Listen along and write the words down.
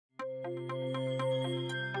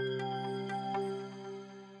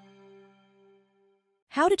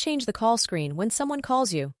How to change the call screen when someone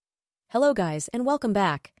calls you. Hello guys and welcome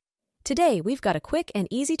back. Today we've got a quick and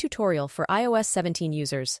easy tutorial for iOS 17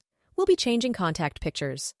 users. We'll be changing contact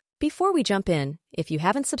pictures. Before we jump in, if you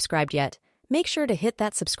haven't subscribed yet, make sure to hit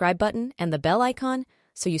that subscribe button and the bell icon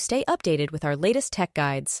so you stay updated with our latest tech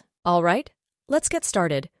guides. Alright, let's get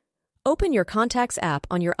started. Open your Contacts app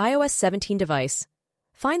on your iOS 17 device.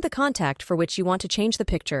 Find the contact for which you want to change the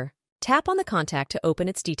picture. Tap on the contact to open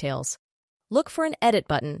its details. Look for an Edit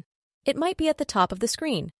button. It might be at the top of the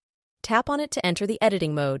screen. Tap on it to enter the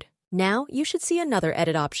editing mode. Now you should see another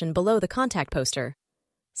edit option below the contact poster.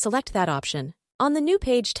 Select that option. On the new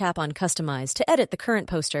page, tap on Customize to edit the current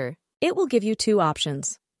poster. It will give you two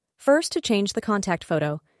options. First, to change the contact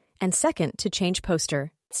photo, and second, to change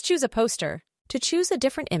poster. Let's choose a poster. To choose a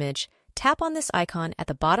different image, tap on this icon at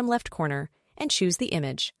the bottom left corner and choose the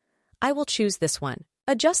image. I will choose this one.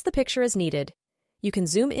 Adjust the picture as needed. You can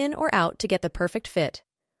zoom in or out to get the perfect fit.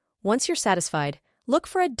 Once you're satisfied, look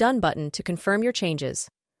for a Done button to confirm your changes.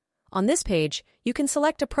 On this page, you can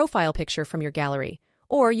select a profile picture from your gallery,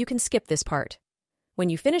 or you can skip this part. When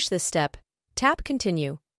you finish this step, tap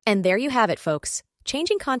Continue. And there you have it, folks.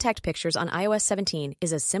 Changing contact pictures on iOS 17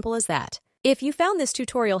 is as simple as that. If you found this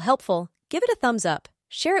tutorial helpful, give it a thumbs up,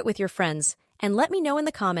 share it with your friends, and let me know in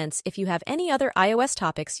the comments if you have any other iOS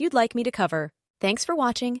topics you'd like me to cover. Thanks for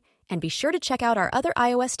watching, and be sure to check out our other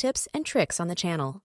iOS tips and tricks on the channel.